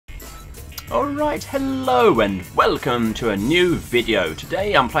Alright, hello and welcome to a new video.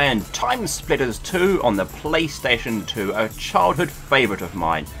 Today I'm playing TimeSplitters 2 on the PlayStation 2, a childhood favourite of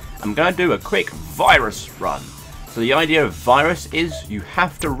mine. I'm going to do a quick virus run. So the idea of virus is you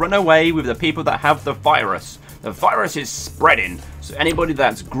have to run away with the people that have the virus. The virus is spreading, so anybody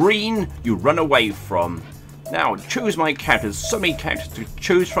that's green, you run away from. Now, choose my characters. So many characters to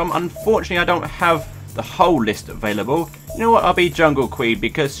choose from. Unfortunately, I don't have the whole list available. You know what, I'll be Jungle Queen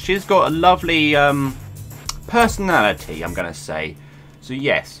because she's got a lovely personality, I'm going to say. So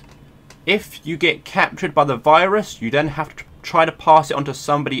yes, if you get captured by the virus, you then have to try to pass it on to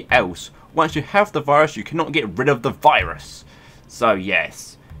somebody else. Once you have the virus, you cannot get rid of the virus. So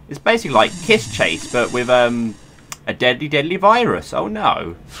yes, it's basically like Kiss Chase, but with a deadly virus. Oh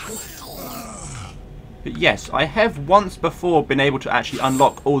no. But yes, I have once before been able to actually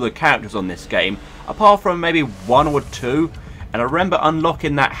unlock all the characters on this game, apart from maybe one or two, and I remember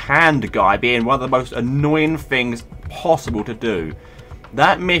unlocking that hand guy being one of the most annoying things possible to do.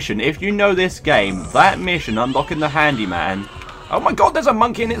 That mission, if you know this game, that mission, unlocking the handyman. Oh my god, there's a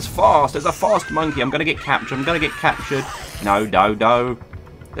monkey and it's fast. There's a fast monkey. I'm going to get captured. I'm going to get captured. No, no, no.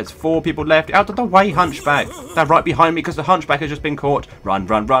 There's 4 people left. Out of the way, Hunchback. They're right behind me because the Hunchback has just been caught. Run,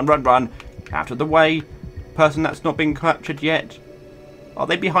 run, run, run, run. Out of the way. Person that's not been captured yet. Are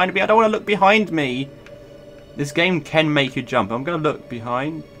they behind me? I don't want to look behind me. This game can make you jump. I'm going to look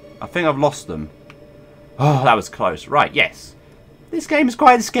behind. I think I've lost them. Oh, that was close. Right, yes. This game is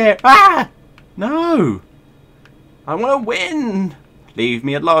quite scary. Ah! No. I want to win. Leave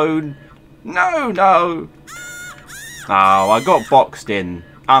me alone. No, no. Oh, I got boxed in.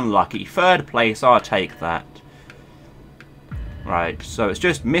 Unlucky. 3rd place. I'll take that. Right, so it's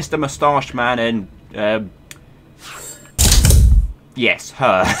just Mr. Moustache Man and... yes,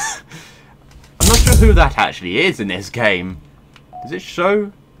 her. I'm not sure who that actually is in this game. Does it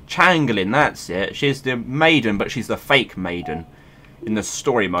show? Changeling, that's it. She's the maiden, but she's the fake maiden in the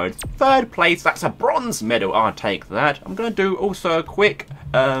story mode. 3rd place, that's a bronze medal. I'll take that. I'm going to do also a quick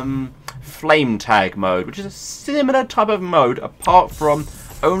flame tag mode, which is a similar type of mode, apart from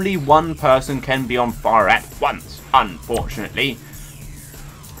only one person can be on fire at once, unfortunately.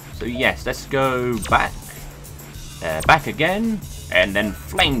 So yes, let's go back. Back again. And then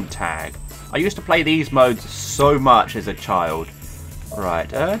flame tag. I used to play these modes so much as a child. Right,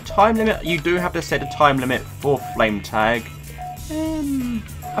 time limit. You do have to set a time limit for flame tag.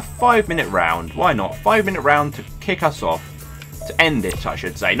 A 5-minute round. Why not? 5-minute round to kick us off. To end it, I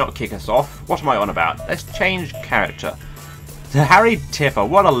should say. Not kick us off. What am I on about? Let's change character. To Harry Tiffer.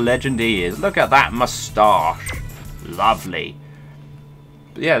 What a legend he is. Look at that moustache. Lovely.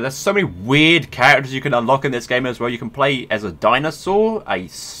 But yeah, there's so many weird characters you can unlock in this game as well. You can play as a dinosaur, a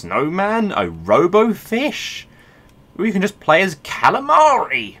snowman, a robo-fish. Or you can just play as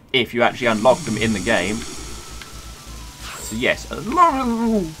calamari if you actually unlock them in the game. So yes.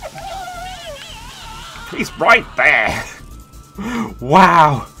 He's right there.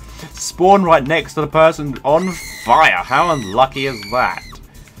 Wow. Spawn right next to the person on fire. How unlucky is that?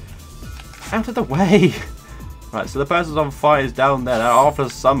 Out of the way. Right, so the person's on fire is down there. They're after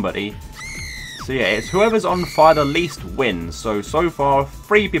somebody. So yeah, it's whoever's on fire the least wins. So far,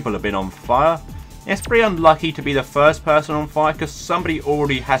 3 people have been on fire. It's pretty unlucky to be the first person on fire because somebody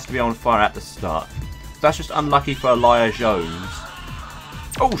already has to be on fire at the start. That's just unlucky for Elijah Jones.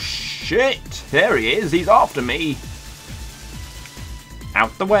 Oh shit! There he is. He's after me.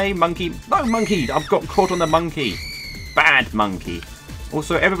 Out the way, monkey. No, monkey. I've got caught on the monkey. Bad monkey.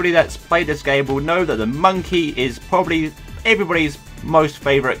 Also, everybody that's played this game will know that the monkey is probably everybody's most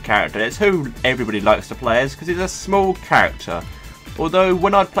favourite character. It's who everybody likes to play as because he's a small character. Although,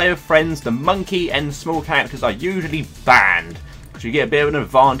 when I play with friends, the monkey and small characters are usually banned because you get a bit of an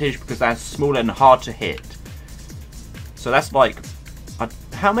advantage because they're small and hard to hit. So that's like...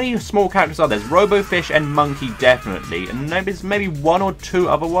 how many small characters are there? There's Robofish and Monkey definitely. And there's maybe 1 or 2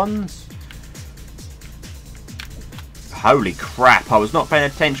 other ones. Holy crap, I was not paying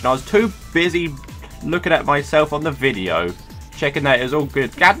attention. I was too busy looking at myself on the video. Checking that it was all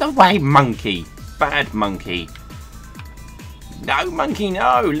good. Get the way, monkey. Bad monkey. No, monkey,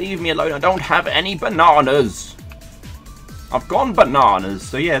 no. Leave me alone. I don't have any bananas. I've gone bananas.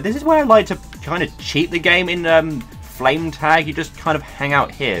 So yeah, this is where I like to kind of cheat the game in flame tag. You just kind of hang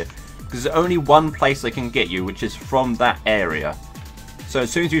out here. Because there's only one place they can get you, which is from that area. So as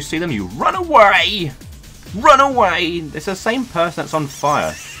soon as you see them, you run away. Run away! It's the same person that's on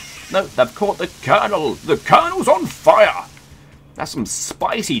fire. No, they've caught the Colonel. The Colonel's on fire. That's some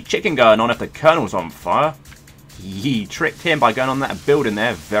spicy chicken going on if the Colonel's on fire. He tricked him by going on that building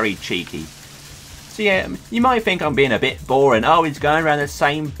there. Very cheeky. So yeah, you might think I'm being a bit boring. Oh, he's going around the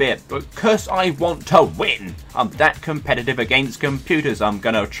same bit. Because I want to win. I'm that competitive against computers. I'm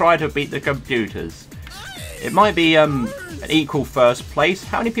going to try to beat the computers. It might be an equal first place.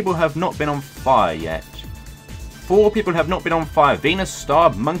 How many people have not been on fire yet? 4 people have not been on fire. Venus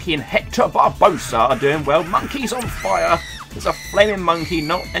Star, Monkey and Hector Barbosa are doing well. Monkey's on fire. There's a flaming monkey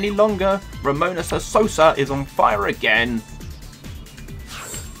not any longer. Ramona Sosa is on fire again.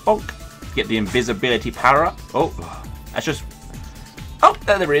 Bonk. Get the invisibility power up. Oh, that's just... Oh,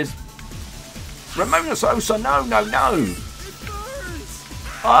 there it is. Ramona Sosa, no, no, no.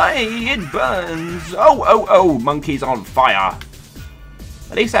 It burns. Oh, monkey's on fire.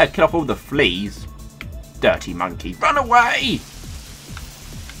 At least I'd kill off all the fleas. Dirty monkey, run away.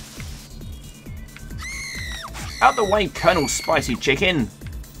 Out the way, Colonel Spicy Chicken.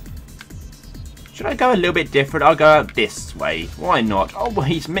 Should I go a little bit different? I'll go out this way. Why not? Oh, well,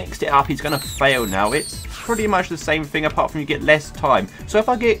 he's mixed it up. He's going to fail now. It's pretty much the same thing apart from you get less time. So if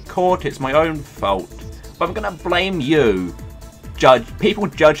I get caught, it's my own fault. But I'm going to blame you. People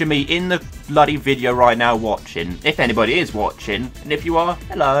judging me in the bloody video right now watching. If anybody is watching. And if you are,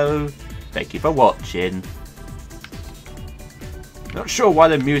 hello. Thank you for watching. Not sure why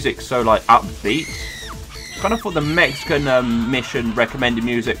the music's so, like, upbeat. Kind of thought the Mexican mission recommended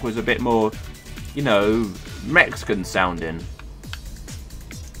music was a bit more... you know, Mexican sounding.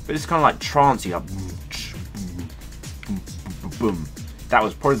 But it's kind of like trancey. Like, boom. That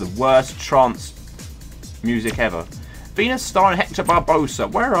was probably the worst trance music ever. Venus Star and Hector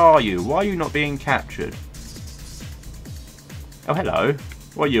Barbosa, where are you? Why are you not being captured? Oh, hello.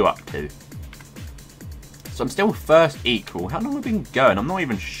 What are you up to? So I'm still first equal. How long have I been going? I'm not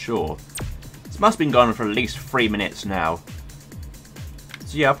even sure. This must have been going for at least 3 minutes now.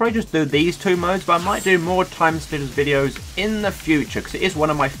 So yeah, I'll probably just do these 2 modes, but I might do more Timesplitters videos in the future, because it is one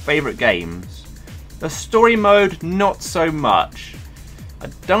of my favourite games. The story mode, not so much. I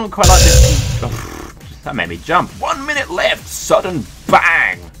don't quite like this... Oh, that made me jump. 1 minute left! Sudden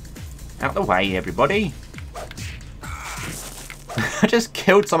bang! Out the way, everybody. I just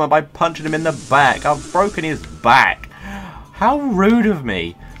killed someone by punching him in the back. I've broken his back. How rude of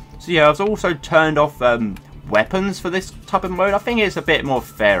me. So yeah, I've also turned off... weapons for this type of mode. I think it's a bit more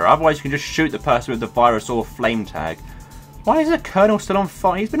fair. Otherwise you can just shoot the person with the virus or flame tag. Why is the Colonel still on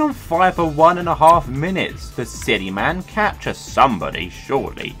fire? He's been on fire for 1.5 minutes. The silly man. Capture somebody,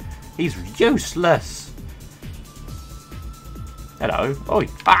 surely. He's useless. Hello. Oh,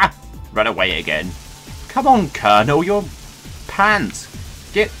 ah! Run away again. Come on, Colonel, your pants.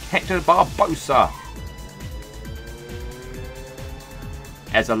 Get Hector Barbosa.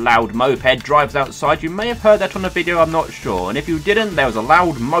 As a loud moped drives outside. You may have heard that on the video, I'm not sure. And if you didn't, there was a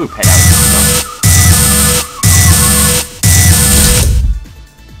loud moped outside.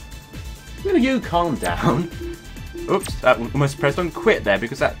 Will you calm down? Oops, that almost pressed on quit there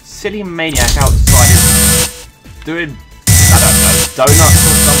because that silly maniac outside is doing, I don't know, donuts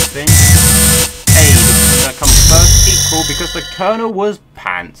or something. Hey, this is going to come first equal because the Colonel was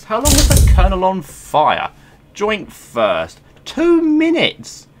pants. How long was the Colonel on fire? Joint first. 2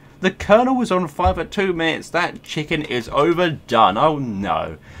 minutes! The Colonel was on fire for 2 minutes. That chicken is overdone. Oh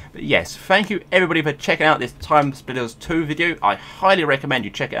no. But yes, thank you everybody for checking out this Timesplitters 2 video. I highly recommend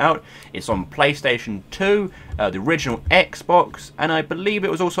you check it out. It's on PlayStation 2, the original Xbox, and I believe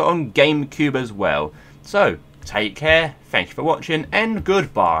it was also on GameCube as well. So, take care, thank you for watching, and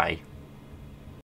goodbye.